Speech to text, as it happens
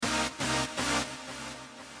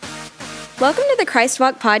Welcome to the Christ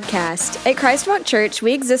Walk podcast. At Christ Walk Church,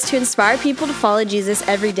 we exist to inspire people to follow Jesus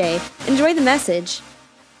every day. Enjoy the message.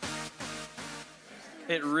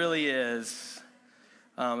 It really is.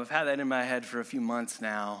 I've had that in my head for a few months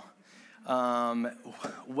now.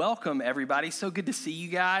 Welcome, everybody. So good to see you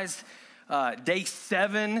guys. Day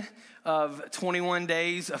 7 of 21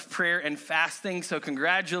 days of prayer and fasting. So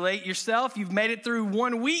congratulate yourself. You've made it through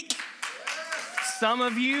 1 week. Some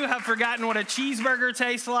of you have forgotten what a cheeseburger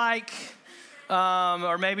tastes like.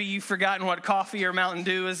 Or maybe you've forgotten what coffee or Mountain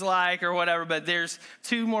Dew is like or whatever, but there's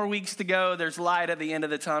 2 more weeks to go. There's light at the end of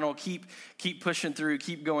the tunnel. Keep pushing through,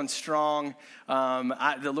 keep going strong.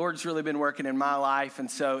 The Lord's really been working in my life. And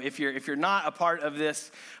so if you're not a part of this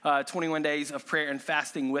 21 days of prayer and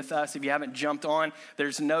fasting with us, if you haven't jumped on,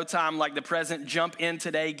 there's no time like the present. Jump in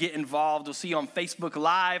today, get involved. We'll see you on Facebook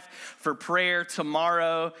Live for prayer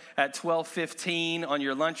tomorrow at 12:15 on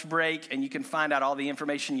your lunch break. And you can find out all the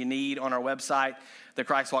information you need on our website,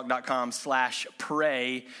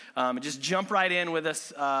 thechristwalk.com/pray. Just jump right in with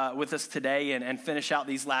us today and finish out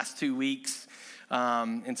these last 2 weeks.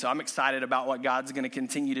 And so I'm excited about what God's going to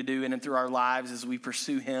continue to do in and through our lives as we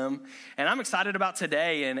pursue Him. And I'm excited about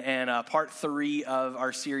today and part 3 of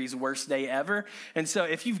our series, Worst Day Ever. And so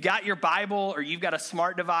if you've got your Bible or you've got a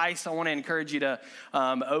smart device, I want to encourage you to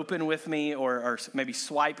open with me or maybe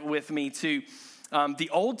swipe with me to the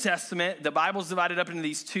Old Testament. The Bible's divided up into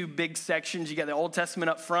these 2 big sections. You got the Old Testament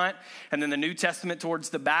up front and then the New Testament towards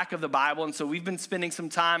the back of the Bible. And so we've been spending some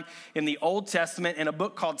time in the Old Testament in a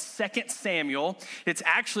book called 2 Samuel. It's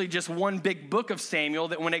actually just one big book of Samuel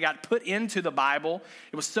that when it got put into the Bible,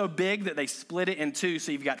 it was so big that they split it in 2.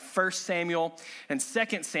 So you've got 1 Samuel and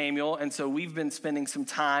 2 Samuel. And so we've been spending some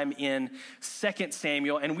time in 2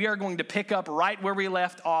 Samuel. And we are going to pick up right where we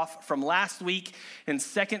left off from last week in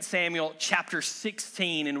 2 Samuel chapter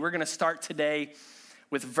 16, and we're going to start today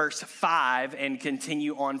with verse 5 and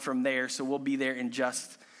continue on from there. So we'll be there in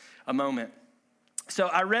just a moment. So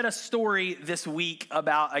I read a story this week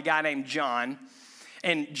about a guy named John.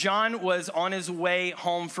 And John was on his way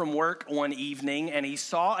home from work one evening, and he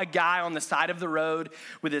saw a guy on the side of the road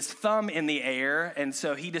with his thumb in the air. And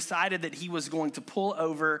so he decided that he was going to pull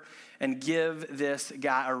over and give this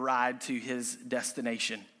guy a ride to his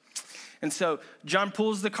destination. And so John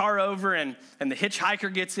pulls the car over and the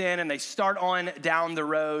hitchhiker gets in and they start on down the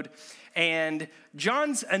road. And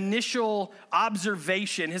John's initial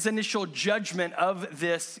observation, his initial judgment of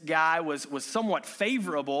this guy was somewhat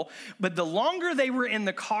favorable. But the longer they were in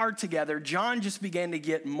the car together, John just began to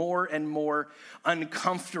get more and more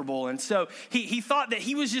uncomfortable. And so he thought that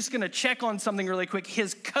he was just going to check on something really quick.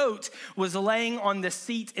 His coat was laying on the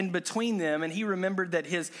seat in between them. And he remembered that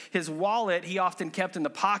his wallet he often kept in the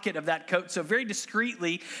pocket of that coat. So very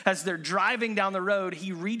discreetly, as they're driving down the road,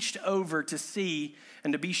 he reached over to see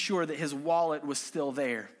and to be sure that his wallet was still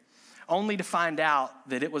there, only to find out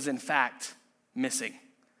that it was in fact missing.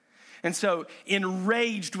 And so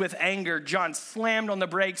enraged with anger, John slammed on the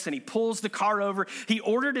brakes and he pulls the car over. He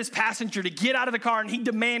ordered his passenger to get out of the car and he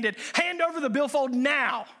demanded, "Hand over the billfold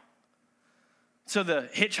now." So the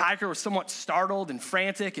hitchhiker was somewhat startled and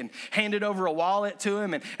frantic and handed over a wallet to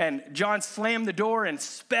him. And John slammed the door and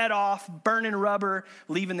sped off, burning rubber,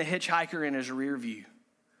 leaving the hitchhiker in his rear view.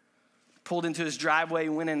 Pulled into his driveway,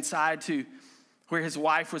 went inside to where his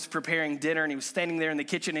wife was preparing dinner, and he was standing there in the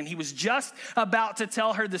kitchen, and he was just about to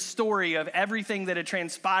tell her the story of everything that had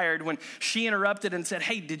transpired when she interrupted and said,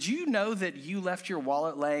 "Hey, did you know that you left your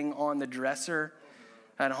wallet laying on the dresser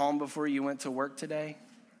at home before you went to work today?"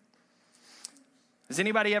 Has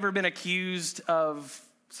anybody ever been accused of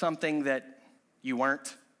something that you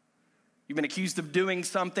weren't? You've been accused of doing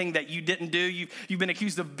something that you didn't do. You've been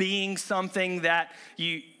accused of being something that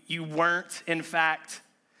you weren't, in fact.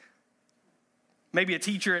 Maybe a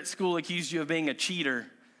teacher at school accused you of being a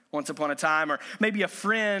cheater once upon a time, or maybe a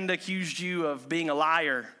friend accused you of being a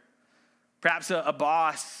liar. Perhaps a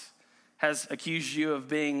boss has accused you of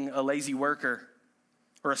being a lazy worker,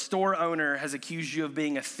 or a store owner has accused you of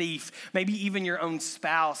being a thief. Maybe even your own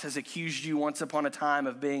spouse has accused you once upon a time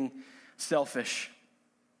of being selfish.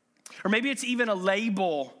 Or maybe it's even a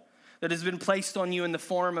label that has been placed on you in the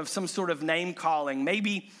form of some sort of name calling.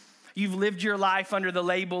 Maybe you've lived your life under the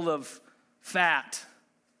label of fat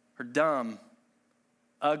or dumb,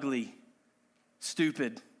 ugly,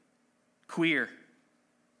 stupid, queer,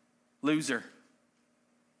 loser.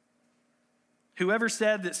 Whoever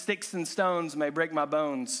said that sticks and stones may break my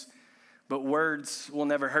bones, but words will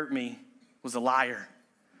never hurt me was a liar.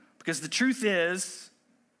 Because the truth is,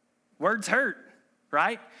 words hurt,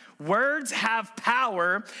 right? Words have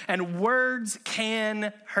power, and words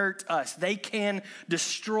can hurt us. They can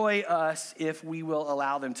destroy us if we will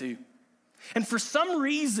allow them to. And for some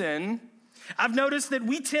reason, I've noticed that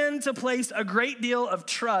we tend to place a great deal of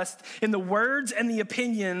trust in the words and the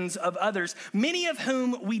opinions of others, many of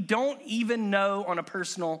whom we don't even know on a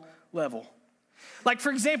personal level. Like,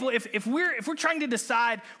 for example, if we're trying to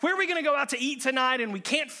decide where are we going to go out to eat tonight and we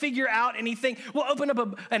can't figure out anything, we'll open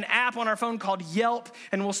up an app on our phone called Yelp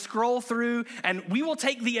and we'll scroll through and we will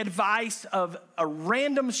take the advice of a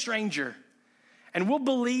random stranger and we'll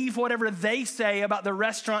believe whatever they say about the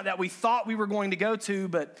restaurant that we thought we were going to go to,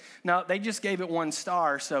 but no, they just gave it 1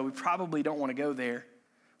 star, so we probably don't want to go there.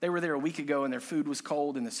 They were there a week ago and their food was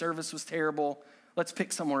cold and the service was terrible. Let's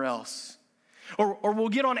pick somewhere else. Or we'll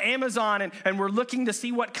get on Amazon and we're looking to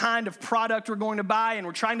see what kind of product we're going to buy and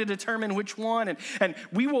we're trying to determine which one. And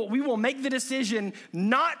we will make the decision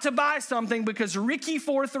not to buy something because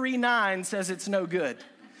Ricky439 says it's no good.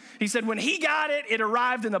 He said when he got it, it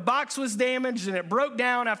arrived and the box was damaged and it broke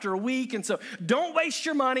down after a week. And so don't waste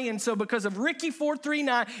your money. And so because of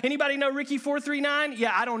Ricky439, anybody know Ricky439?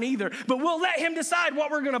 Yeah, I don't either. But we'll let him decide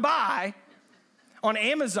what we're going to buy on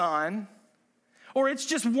Amazon. Or it's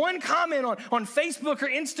just one comment on Facebook or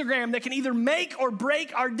Instagram that can either make or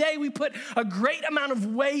break our day. We put a great amount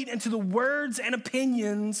of weight into the words and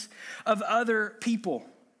opinions of other people.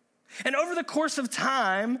 And over the course of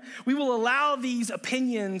time, we will allow these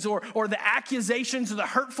opinions or the accusations or the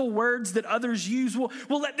hurtful words that others use,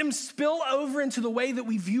 we'll let them spill over into the way that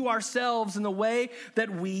we view ourselves and the way that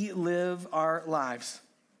we live our lives.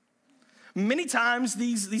 Many times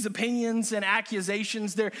these opinions and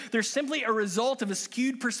accusations, they're simply a result of a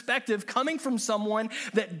skewed perspective coming from someone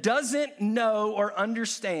that doesn't know or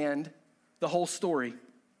understand the whole story.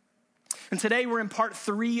 And today we're in part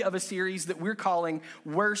 3 of a series that we're calling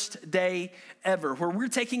Worst Day Ever, where we're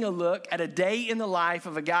taking a look at a day in the life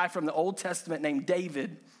of a guy from the Old Testament named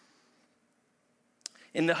David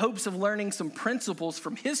in the hopes of learning some principles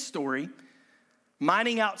from his story,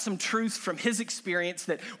 mining out some truths from his experience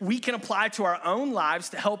that we can apply to our own lives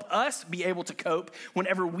to help us be able to cope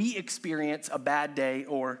whenever we experience a bad day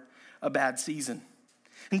or a bad season.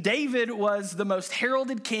 And David was the most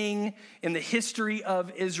heralded king in the history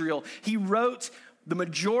of Israel. He wrote the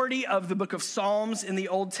majority of the book of Psalms in the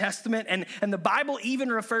Old Testament, and the Bible even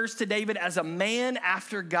refers to David as a man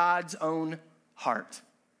after God's own heart.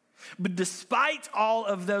 But despite all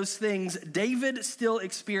of those things, David still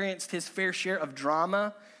experienced his fair share of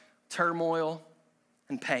drama, turmoil,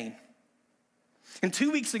 and pain. And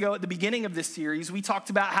 2 weeks ago at the beginning of this series, we talked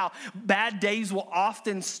about how bad days will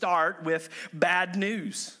often start with bad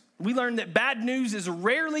news. We learned that bad news is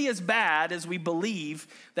rarely as bad as we believe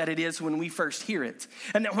that it is when we first hear it.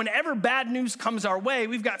 And that whenever bad news comes our way,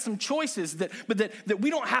 we've got some choices that we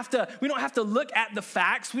don't have to look at the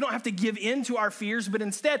facts. We don't have to give in to our fears, but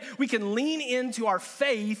instead we can lean into our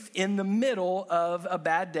faith in the middle of a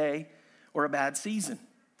bad day or a bad season.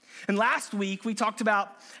 And last week, we talked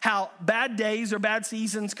about how bad days or bad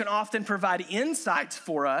seasons can often provide insights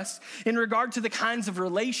for us in regard to the kinds of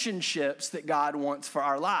relationships that God wants for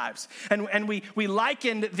our lives. And we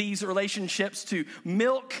likened these relationships to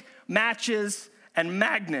milk, matches, and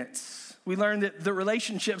magnets. We learned that the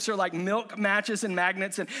relationships are like milk, matches, and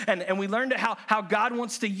magnets. And we learned how God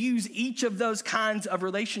wants to use each of those kinds of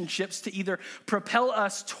relationships to either propel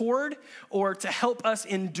us toward or to help us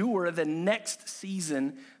endure the next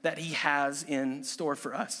season that he has in store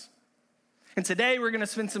for us. And today we're going to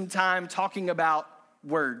spend some time talking about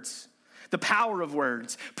words, the power of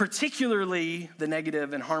words, particularly the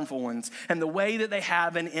negative and harmful ones, and the way that they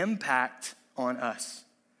have an impact on us.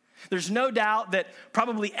 There's no doubt that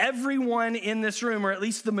probably everyone in this room, or at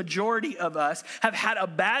least the majority of us, have had a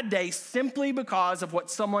bad day simply because of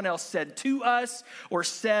what someone else said to us or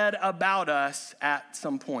said about us at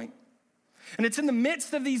some point. And it's in the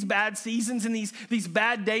midst of these bad seasons and these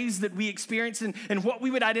bad days that we experience and what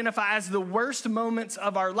we would identify as the worst moments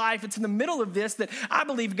of our life. It's in the middle of this that I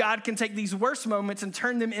believe God can take these worst moments and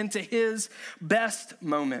turn them into his best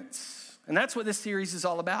moments. And that's what this series is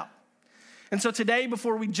all about. And so today,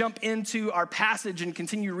 before we jump into our passage and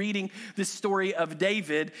continue reading this story of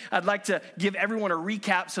David, I'd like to give everyone a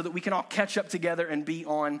recap so that we can all catch up together and be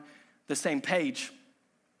on the same page.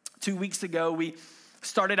 2 weeks ago, we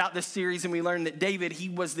started out this series and we learned that David, he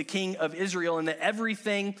was the king of Israel and that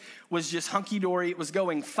everything was just hunky-dory. It was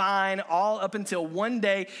going fine all up until one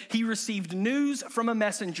day he received news from a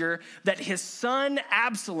messenger that his son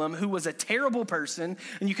Absalom, who was a terrible person,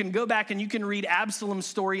 and you can go back and you can read Absalom's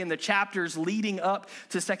story in the chapters leading up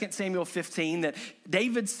to 2 Samuel 15, that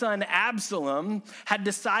David's son Absalom had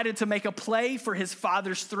decided to make a play for his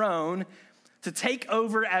father's throne to take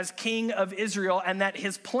over as king of Israel, and that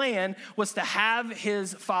his plan was to have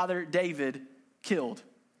his father David killed.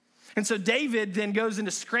 And so David then goes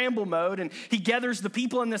into scramble mode, and he gathers the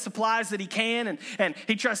people and the supplies that he can, and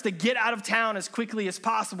he tries to get out of town as quickly as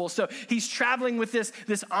possible. So he's traveling with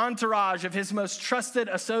this entourage of his most trusted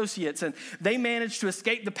associates, and they manage to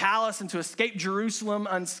escape the palace and to escape Jerusalem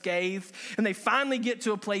unscathed. And they finally get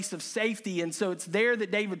to a place of safety, and so it's there that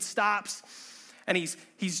David stops. And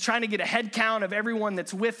he's trying to get a head count of everyone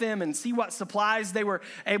that's with him and see what supplies they were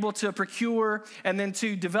able to procure, and then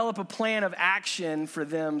to develop a plan of action for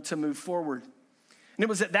them to move forward. And it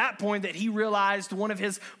was at that point that he realized one of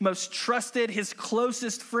his most trusted, his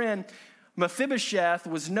closest friend, Mephibosheth,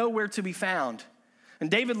 was nowhere to be found. And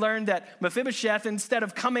David learned that Mephibosheth, instead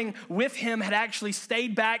of coming with him, had actually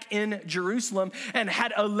stayed back in Jerusalem and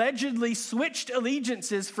had allegedly switched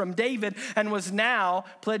allegiances from David and was now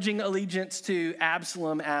pledging allegiance to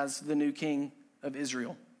Absalom as the new king of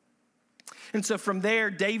Israel. And so from there,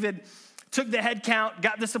 David took the head count,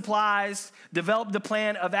 got the supplies, developed the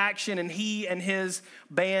plan of action, and he and his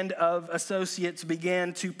band of associates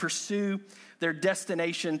began to pursue their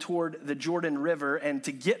destination toward the Jordan River. And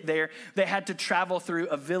to get there, they had to travel through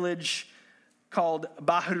a village called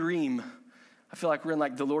Bahurim. I feel like we're in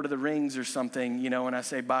like the Lord of the Rings or something, when I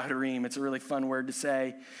say Bahurim. It's a really fun word to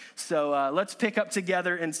say. So let's pick up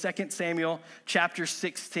together in 2 Samuel chapter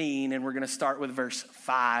 16, and we're going to start with verse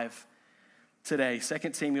 5 today.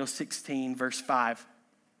 2 Samuel 16, verse 5.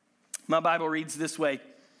 My Bible reads this way.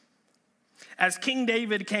 As King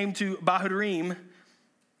David came to Bahurim,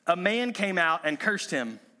 a man came out and cursed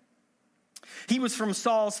him. He was from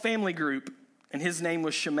Saul's family group, and his name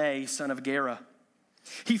was Shimei, son of Gera.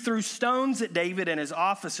 He threw stones at David and his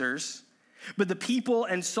officers, but the people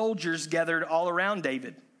and soldiers gathered all around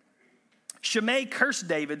David. Shimei cursed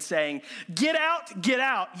David, saying, get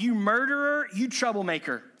out, you murderer, you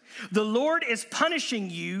troublemaker. The Lord is punishing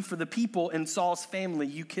you for the people in Saul's family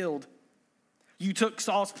you killed. You took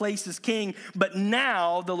Saul's place as king, but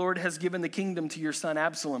now the Lord has given the kingdom to your son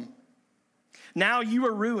Absalom. Now you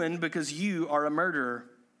are ruined because you are a murderer.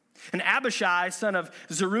 And Abishai, son of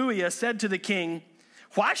Zeruiah, said to the king,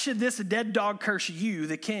 why should this dead dog curse you,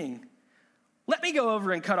 the king? Let me go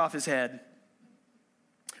over and cut off his head.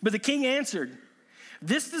 But the king answered,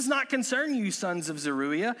 this does not concern you, sons of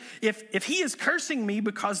Zeruiah. If he is cursing me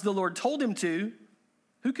because the Lord told him to,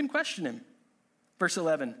 who can question him? Verse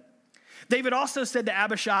 11. David also said to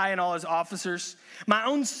Abishai and all his officers, my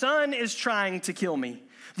own son is trying to kill me.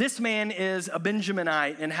 This man is a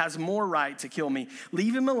Benjaminite and has more right to kill me.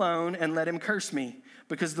 Leave him alone and let him curse me,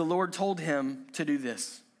 because the Lord told him to do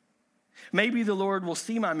this. Maybe the Lord will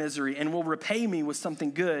see my misery and will repay me with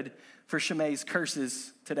something good for Shimei's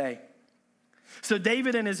curses today. So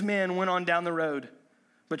David and his men went on down the road,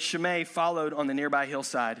 but Shimei followed on the nearby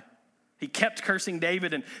hillside. He kept cursing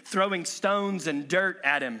David and throwing stones and dirt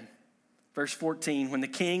at him. Verse 14, when the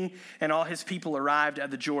king and all his people arrived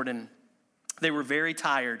at the Jordan, they were very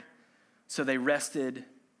tired, so they rested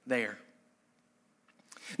there.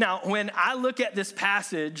 Now, when I look at this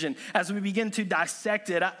passage and as we begin to dissect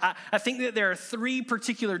it, I think that there are three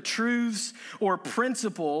particular truths or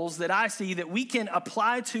principles that I see that we can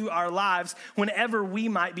apply to our lives whenever we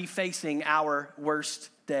might be facing our worst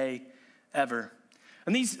day ever.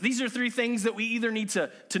 And these are three things that we either need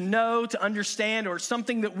to know, to understand, or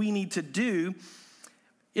something that we need to do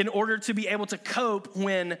in order to be able to cope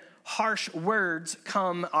when harsh words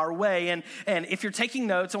come our way. And if you're taking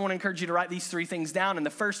notes, I want to encourage you to write these three things down. And the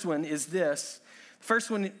first one is this. First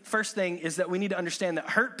thing is that we need to understand that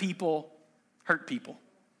hurt people hurt people.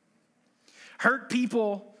 Hurt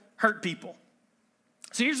people hurt people.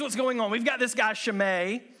 So here's what's going on. We've got this guy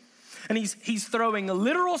Shimei, and he's throwing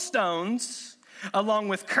literal stones along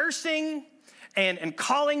with cursing and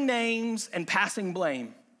calling names and passing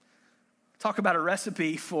blame. Talk about a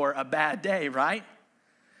recipe for a bad day, right?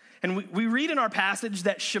 And we read in our passage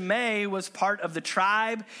that Shimei was part of the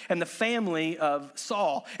tribe and the family of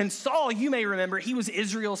Saul. And Saul, you may remember, he was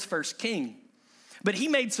Israel's first king. But he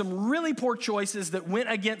made some really poor choices that went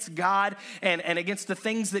against God and against the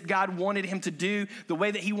things that God wanted him to do, the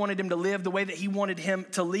way that he wanted him to live, the way that he wanted him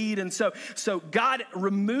to lead. And so God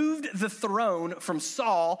removed the throne from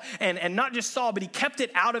Saul, and not just Saul, but he kept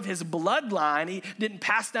it out of his bloodline. He didn't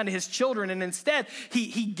pass down to his children, and instead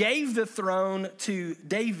he gave the throne to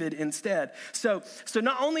David instead. So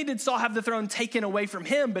not only did Saul have the throne taken away from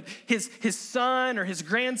him, but his son or his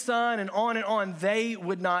grandson and on, they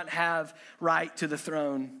would not have right to the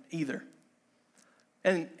throne either.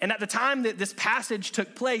 And at the time that this passage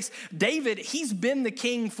took place, David, he's been the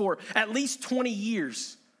king for at least 20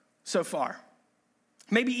 years so far,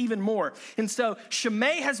 maybe even more. And so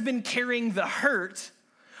Shimei has been carrying the hurt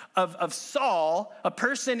of Saul, a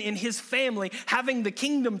person in his family, having the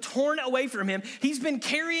kingdom torn away from him. He's been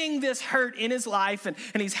carrying this hurt in his life, and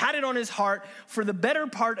he's had it on his heart for the better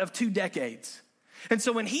part of 2 decades. And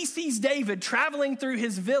so when he sees David traveling through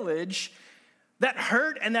his village, that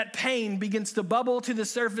hurt and that pain begins to bubble to the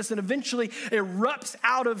surface and eventually erupts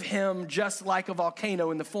out of him just like a volcano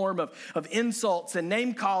in the form of insults and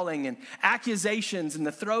name calling and accusations and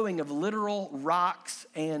the throwing of literal rocks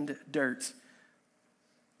and dirt.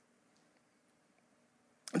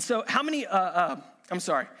 And so how many,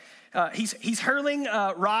 he's hurling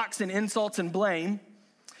rocks and insults and blame,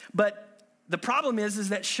 but the problem is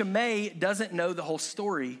that Shimei doesn't know the whole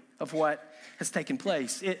story of what has taken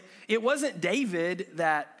place. It wasn't David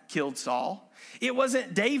that killed Saul. It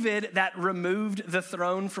wasn't David that removed the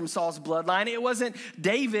throne from Saul's bloodline. It wasn't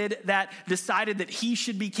David that decided that he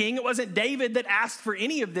should be king. It wasn't David that asked for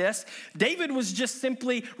any of this. David was just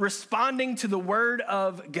simply responding to the word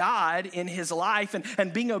of God in his life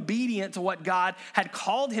and being obedient to what God had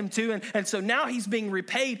called him to. And so now he's being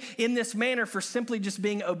repaid in this manner for simply just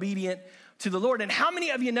being obedient to the Lord. And how many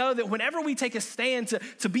of you know that whenever we take a stand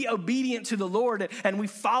to be obedient to the Lord and we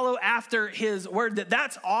follow after his word,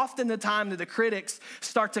 that's often the time that the critics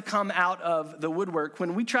start to come out of the woodwork.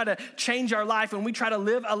 When we try to change our life, when we try to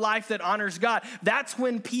live a life that honors God, that's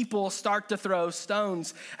when people start to throw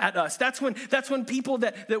stones at us. That's when people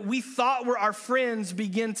that we thought were our friends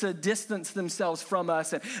begin to distance themselves from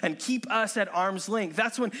us and keep us at arm's length.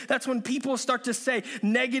 That's when people start to say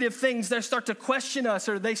negative things. They start to question us,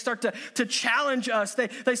 or they start to challenge us.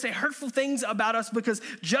 They say hurtful things about us because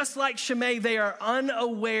just like Shimei, they are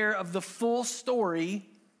unaware of the full story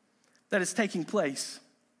that is taking place.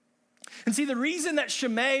 And see, the reason that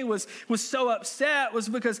Shimei was so upset was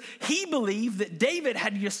because he believed that David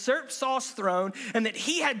had usurped Saul's throne and that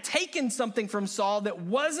he had taken something from Saul that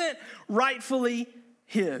wasn't rightfully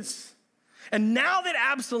his. And now that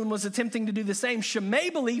Absalom was attempting to do the same, Shimei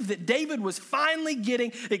believed that David was finally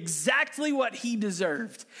getting exactly what he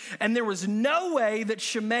deserved. And there was no way that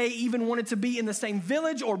Shimei even wanted to be in the same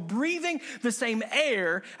village or breathing the same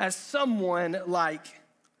air as someone like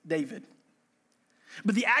David.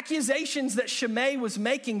 But the accusations that Shimei was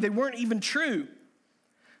making, they weren't even true.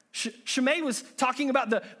 Shimei was talking about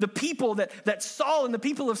the people that Saul and the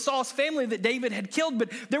people of Saul's family that David had killed,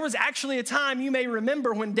 but there was actually a time, you may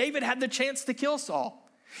remember, when David had the chance to kill Saul.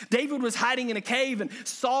 David was hiding in a cave and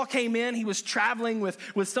Saul came in. He was traveling with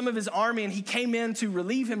some of his army and he came in to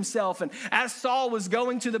relieve himself. And as Saul was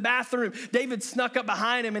going to the bathroom, David snuck up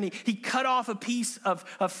behind him and he cut off a piece of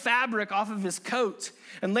fabric off of his coat.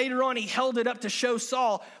 And later on, he held it up to show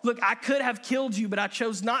Saul, look, I could have killed you, but I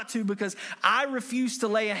chose not to because I refused to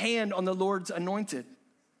lay a hand on the Lord's anointed.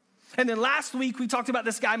 And then last week, we talked about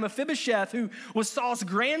this guy, Mephibosheth, who was Saul's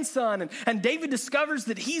grandson. And David discovers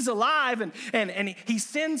that he's alive and he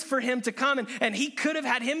sends for him to come. And he could have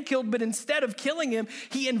had him killed, but instead of killing him,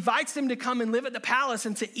 he invites him to come and live at the palace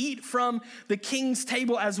and to eat from the king's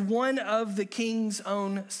table as one of the king's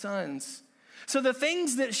own sons. So the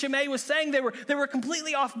things that Shimei was saying, they were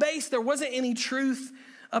completely off base. There wasn't any truth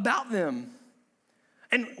about them.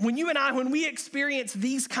 And when we experience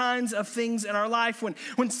these kinds of things in our life,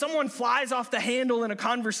 when someone flies off the handle in a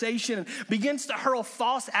conversation and begins to hurl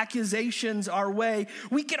false accusations our way,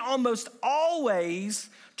 we can almost always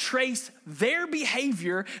trace their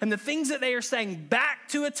behavior and the things that they are saying back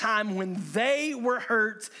to a time when they were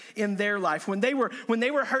hurt in their life, when they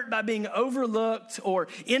were hurt by being overlooked or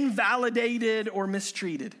invalidated or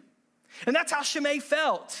mistreated. And that's how Shimei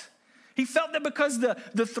felt. He felt that because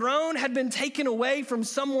the throne had been taken away from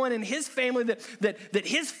someone in his family, that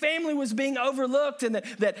his family was being overlooked, and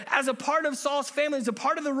that as a part of Saul's family, as a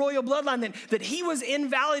part of the royal bloodline, that he was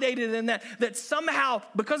invalidated, and that somehow,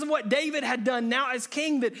 because of what David had done now as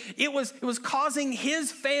king, that it was causing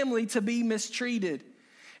his family to be mistreated.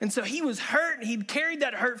 And so he was hurt, and he'd carried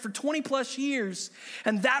that hurt for 20 plus years.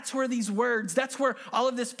 And that's where these words, that's where all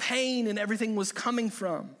of this pain and everything was coming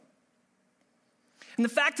from. And the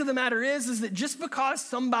fact of the matter is that just because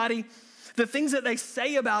somebody, the things that they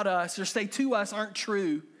say about us or say to us aren't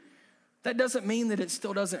true, that doesn't mean that it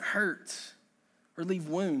still doesn't hurt or leave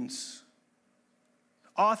wounds.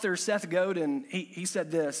 Author Seth Godin, he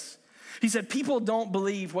said this. He said, people don't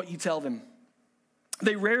believe what you tell them.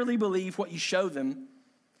 They rarely believe what you show them.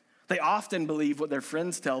 They often believe what their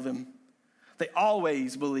friends tell them. They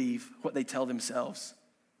always believe what they tell themselves.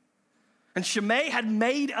 And Shimei had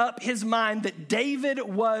made up his mind that David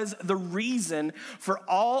was the reason for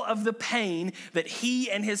all of the pain that he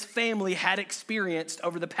and his family had experienced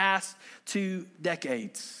over the past 2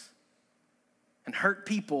 decades. And hurt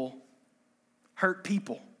people hurt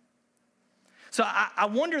people. So I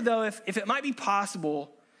wonder, though, if it might be possible,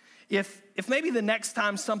 if maybe the next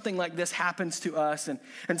time something like this happens to us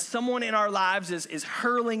and someone in our lives is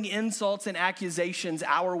hurling insults and accusations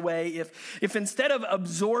our way, if instead of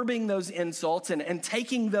absorbing those insults and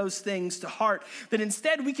taking those things to heart, that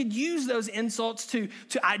instead we could use those insults to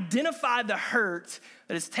identify the hurt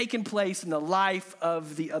that has taken place in the life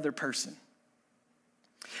of the other person.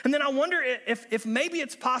 And then I wonder if maybe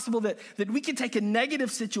it's possible that we could take a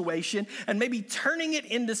negative situation and maybe turning it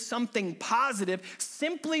into something positive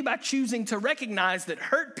simply by choosing to recognize that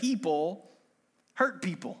hurt people hurt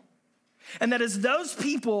people. And that as those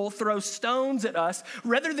people throw stones at us,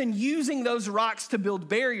 rather than using those rocks to build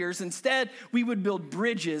barriers, instead we would build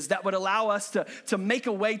bridges that would allow us to make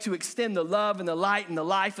a way to extend the love and the light and the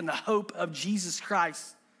life and the hope of Jesus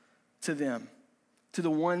Christ to them, to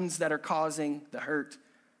the ones that are causing the hurt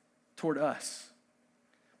toward us.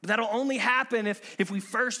 But that'll only happen if we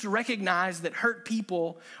first recognize that hurt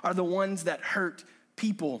people are the ones that hurt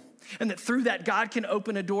people. And that through that, God can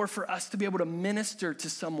open a door for us to be able to minister to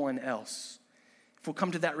someone else. If we'll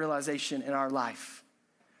come to that realization in our life.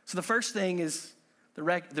 So the first thing is the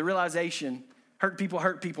realization, hurt people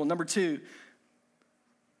hurt people. Number two,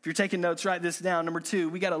 if you're taking notes, write this down. Number two,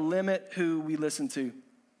 we got to limit who we listen to.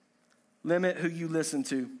 Limit who you listen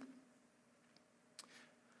to.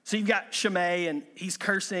 So you've got Shimei, and he's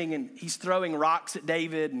cursing, and he's throwing rocks at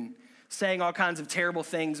David and saying all kinds of terrible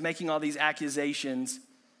things, making all these accusations.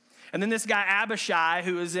 And then this guy Abishai,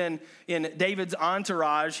 who is in David's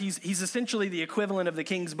entourage, he's essentially the equivalent of the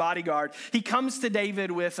king's bodyguard. He comes to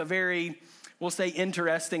David with a very, we'll say,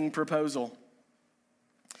 interesting proposal.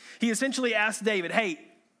 He essentially asks David, hey,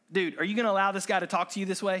 dude, are you going to allow this guy to talk to you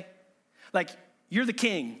this way? Like, you're the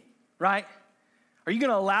king, right? Are you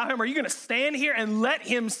going to allow him? Are you going to stand here and let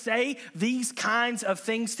him say these kinds of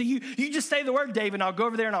things to you? You just say the word, David, and I'll go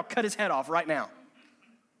over there and I'll cut his head off right now.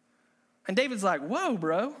 And David's like, whoa,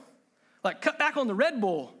 bro. Like, cut back on the Red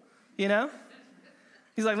Bull, you know?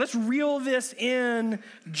 He's like, let's reel this in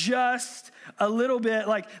just a little bit.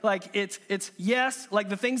 Like it's yes, like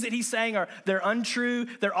the things that he's saying they're untrue,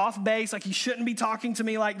 they're off base, like he shouldn't be talking to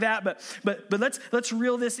me like that, but let's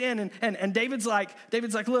reel this in. And David's like,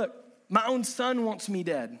 look, my own son wants me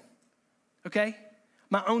dead, okay?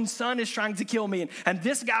 My own son is trying to kill me. And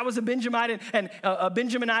this guy was a Benjaminite,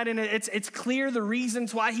 and it's clear the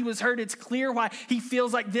reasons why he was hurt. It's clear why he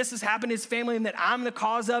feels like this has happened to his family and that I'm the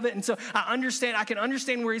cause of it. And so I can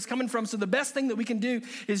understand where he's coming from. So the best thing that we can do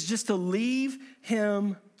is just to leave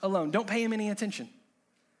him alone. Don't pay him any attention.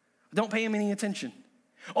 Don't pay him any attention.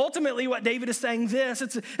 Ultimately, what David is saying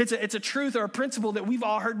it's a truth or a principle that we've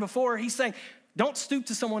all heard before. He's saying, don't stoop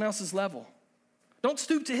to someone else's level. Don't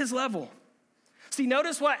stoop to his level. See,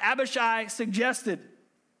 notice what Abishai suggested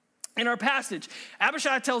in our passage.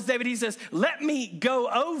 Abishai tells David, he says, let me go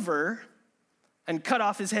over and cut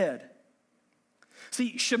off his head.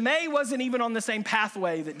 See, Shimei wasn't even on the same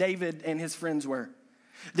pathway that David and his friends were.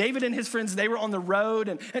 David and his friends, they were on the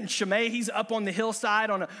road, and Shimei, he's up on the hillside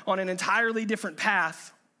on an entirely different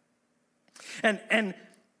path. And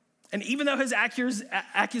even though his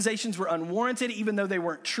accusations were unwarranted, even though they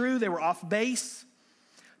weren't true, they were off base,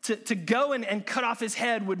 to go and cut off his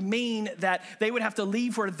head would mean that they would have to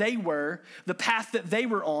leave where they were, the path that they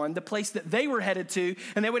were on, the place that they were headed to,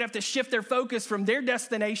 and they would have to shift their focus from their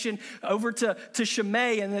destination over to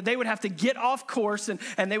Shimei, and that they would have to get off course,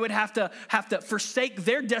 and they would have to forsake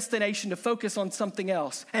their destination to focus on something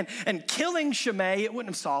else. And killing Shimei, it wouldn't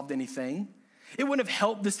have solved anything. It wouldn't have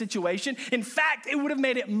helped the situation. In fact, it would have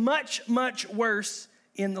made it much, much worse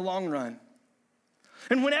in the long run.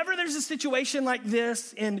 And whenever there's a situation like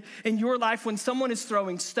this in your life, when someone is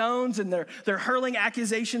throwing stones and they're hurling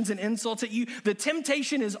accusations and insults at you, the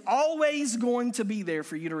temptation is always going to be there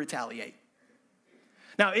for you to retaliate.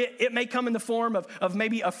 Now, it may come in the form of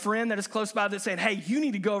maybe a friend that is close by that's saying, hey, you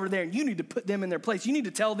need to go over there and you need to put them in their place. You need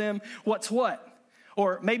to tell them what's what.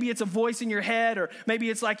 Or maybe it's a voice in your head, or maybe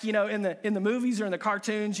it's like, in the movies or in the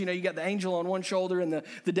cartoons, you got the angel on one shoulder and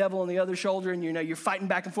the devil on the other shoulder, and you're fighting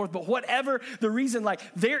back and forth. But whatever the reason, like,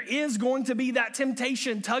 there is going to be that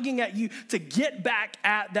temptation tugging at you to get back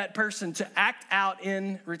at that person, to act out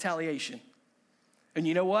in retaliation. And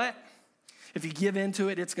you know what? If you give into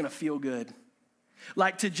it, it's going to feel good.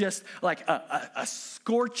 Like to just like a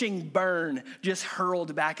scorching burn just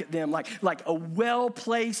hurled back at them, like a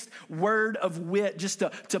well-placed word of wit just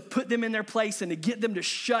to put them in their place and to get them to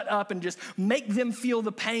shut up and just make them feel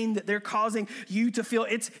the pain that they're causing you to feel.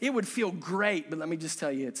 It would feel great, but let me just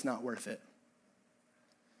tell you, it's not worth it.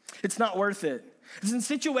 It's not worth it. It's in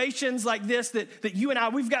situations like this that you and I,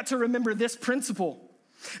 we've got to remember this principle.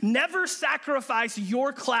 Never sacrifice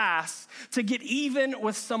your class to get even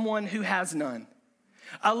with someone who has none.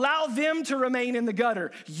 Allow them to remain in the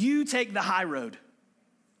gutter. You take the high road.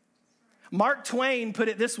 Mark Twain put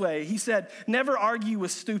it this way. He said, never argue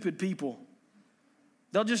with stupid people.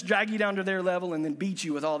 They'll just drag you down to their level and then beat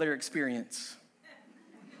you with all their experience.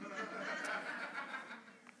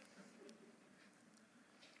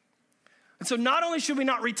 And so not only should we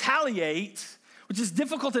not retaliate, which is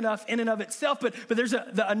difficult enough in and of itself, but there's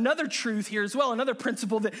another truth here as well, another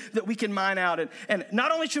principle that we can mine out. And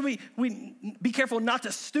not only should we be careful not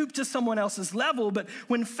to stoop to someone else's level, but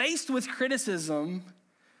when faced with criticism,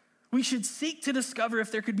 we should seek to discover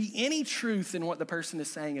if there could be any truth in what the person is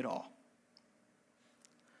saying at all.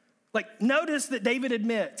 Like, notice that David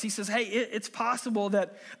admits, he says, hey, it's possible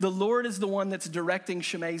that the Lord is the one that's directing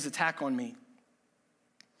Shimei's attack on me.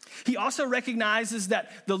 He also recognizes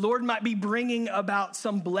that the Lord might be bringing about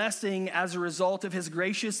some blessing as a result of his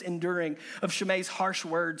gracious enduring of Shimei's harsh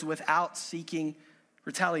words without seeking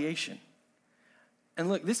retaliation. And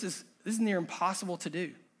look, this is near impossible to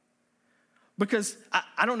do. Because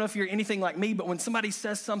I don't know if you're anything like me, but when somebody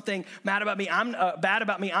says something bad about me, I'm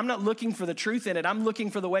not looking for the truth in it. I'm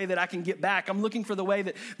looking for the way that I can get back. I'm looking for the way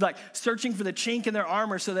that, like, searching for the chink in their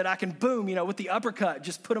armor so that I can, boom, with the uppercut,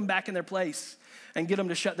 just put them back in their place and get them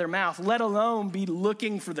to shut their mouth, let alone be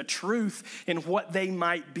looking for the truth in what they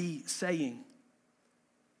might be saying.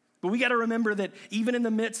 But we got to remember that even in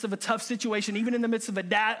the midst of a tough situation, even in the midst of a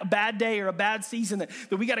bad day or a bad season, that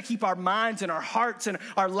we got to keep our minds and our hearts and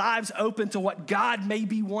our lives open to what God may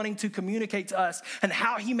be wanting to communicate to us and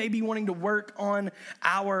how he may be wanting to work on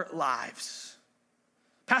our lives.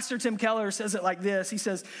 Pastor Tim Keller says it like this. He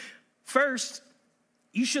says, first,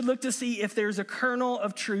 you should look to see if there's a kernel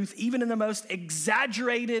of truth, even in the most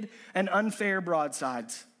exaggerated and unfair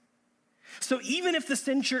broadsides. So even if the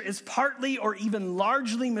censure is partly or even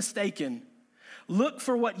largely mistaken, look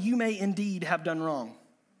for what you may indeed have done wrong.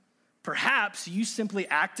 Perhaps you simply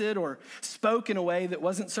acted or spoke in a way that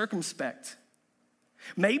wasn't circumspect.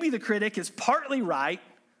 Maybe the critic is partly right,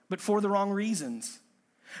 but for the wrong reasons.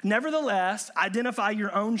 Nevertheless, identify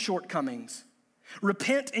your own shortcomings.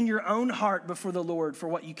 Repent in your own heart before the Lord for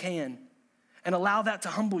what you can, and allow that to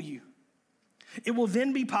humble you. It will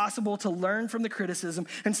then be possible to learn from the criticism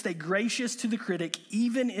and stay gracious to the critic,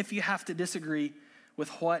 even if you have to disagree with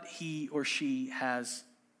what he or she has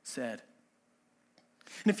said.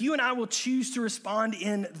 And if you and I will choose to respond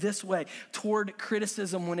in this way toward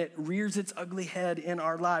criticism when it rears its ugly head in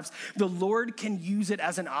our lives, the Lord can use it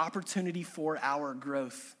as an opportunity for our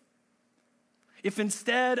growth. If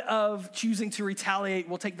instead of choosing to retaliate,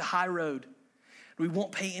 we'll take the high road, we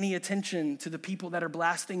won't pay any attention to the people that are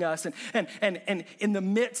blasting us. And in the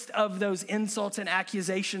midst of those insults and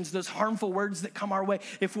accusations, those harmful words that come our way,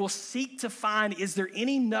 if we'll seek to find, is there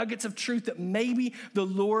any nuggets of truth that maybe the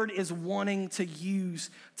Lord is wanting to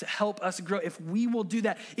use to help us grow? If we will do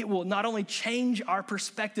that, it will not only change our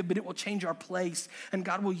perspective, but it will change our place. And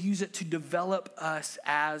God will use it to develop us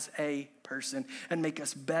as a person and make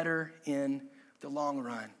us better in the long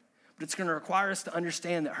run. But it's going to require us to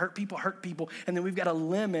understand that hurt people, and then we've got a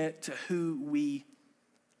limit to who we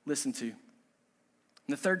listen to. And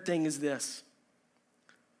the third thing is this.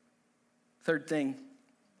 Third thing,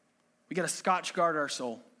 we got to Scotch guard our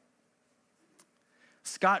soul.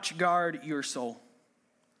 Scotch guard your soul.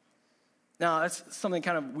 Now, that's something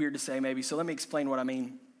kind of weird to say maybe, so let me explain what I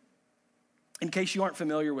mean. In case you aren't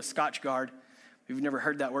familiar with Scotch guard, if you've never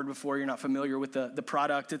heard that word before, you're not familiar with the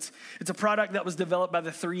product. It's a product that was developed by the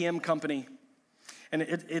 3M company, and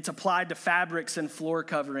it's applied to fabrics and floor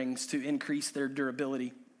coverings to increase their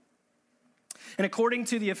durability. And according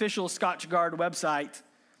to the official Scotch Guard website,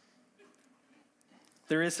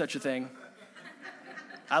 there is such a thing.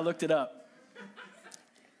 I looked it up.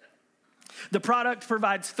 The product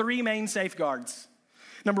provides 3 main safeguards.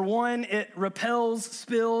 Number 1, it repels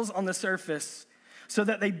spills on the surface so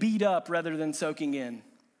that they bead up rather than soaking in.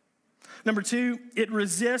 Number 2, it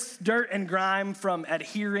resists dirt and grime from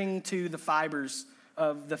adhering to the fibers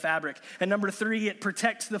of the fabric. And number 3, it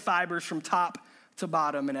protects the fibers from top to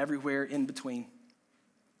bottom and everywhere in between.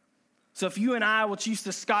 So if you and I will choose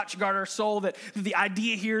to Scotch guard our soul, that the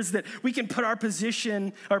idea here is that we can put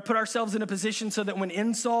ourselves in a position so that when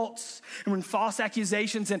insults and when false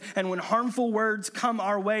accusations and when harmful words come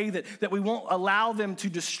our way, that we won't allow them to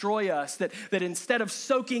destroy us, that instead of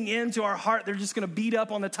soaking into our heart, they're just going to beat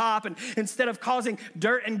up on the top, and instead of causing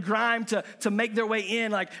dirt and grime to make their way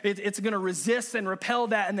in, like it's going to resist and repel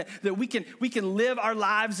that, and that we can live our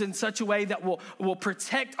lives in such a way that will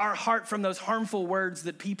protect our heart from those harmful words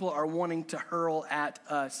that people are wanting to hurl at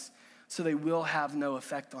us, so they will have no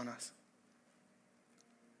effect on us.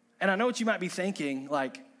 And I know what you might be thinking,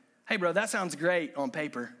 like, hey, bro, that sounds great on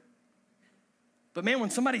paper. But man,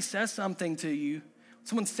 when somebody says something to you,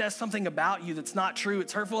 someone says something about you that's not true,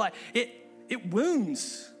 it's hurtful, like, it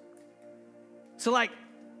wounds. So like,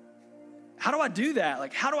 how do I do that?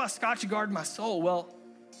 Like, how do I Scotch guard my soul? Well,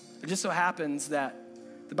 it just so happens that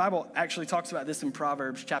the Bible actually talks about this in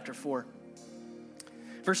Proverbs chapter 4,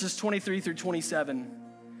 verses 23 through 27.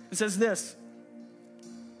 It says this.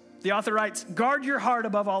 The author writes, guard your heart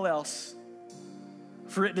above all else,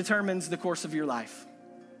 for it determines the course of your life.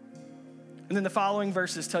 And then the following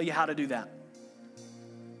verses tell you how to do that.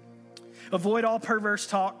 Avoid all perverse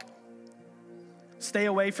talk. Stay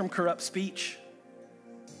away from corrupt speech.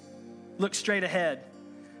 Look straight ahead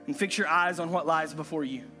and fix your eyes on what lies before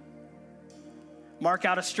you. Mark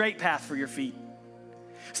out a straight path for your feet.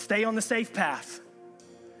 Stay on the safe path.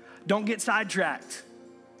 Don't get sidetracked.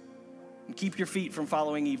 And keep your feet from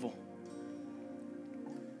following evil.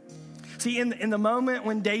 See, in the moment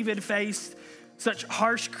when David faced such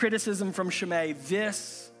harsh criticism from Shimei,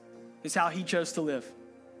 this is how he chose to live.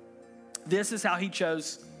 This is how he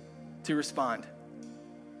chose to respond.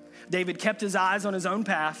 David kept his eyes on his own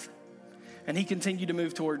path, and he continued to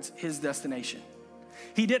move towards his destination.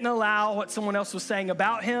 He didn't allow what someone else was saying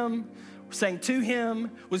about him, saying to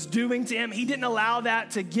him, was doing to him. He didn't allow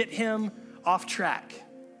that to get him off track.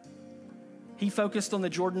 He focused on the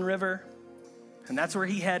Jordan River, and that's where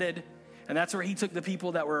he headed, and that's where he took the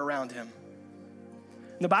people that were around him.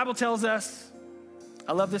 And the Bible tells us,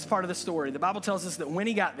 I love this part of the story. The Bible tells us that when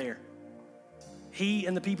he got there, he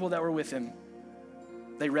and the people that were with him,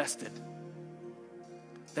 they rested.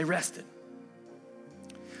 They rested.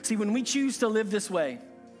 See, when we choose to live this way,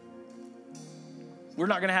 we're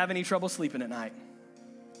not going to have any trouble sleeping at night.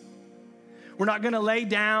 We're not going to lay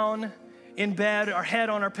down in bed, our head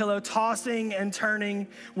on our pillow, tossing and turning,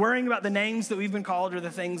 worrying about the names that we've been called or the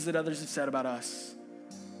things that others have said about us,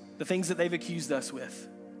 the things that they've accused us with.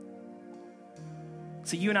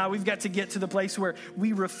 See, you and I, we've got to get to the place where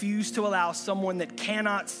we refuse to allow someone that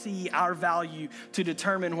cannot see our value to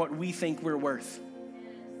determine what we think we're worth.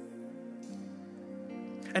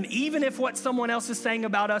 And even if what someone else is saying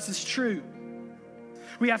about us is true,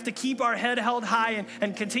 we have to keep our head held high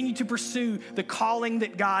and continue to pursue the calling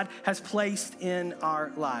that God has placed in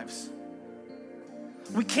our lives.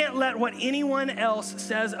 We can't let what anyone else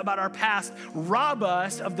says about our past rob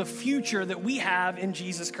us of the future that we have in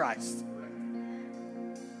Jesus Christ.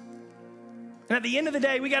 And at the end of the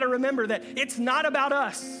day, we got to remember that it's not about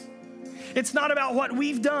us. It's not about what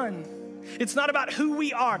we've done. It's not about who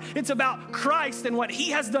we are. It's about Christ and what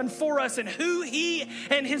he has done for us and who he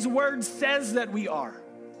and his word says that we are.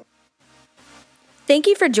 Thank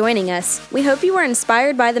you for joining us. We hope you were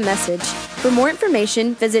inspired by the message. For more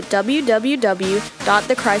information, visit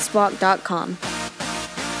www.thechristwalk.com.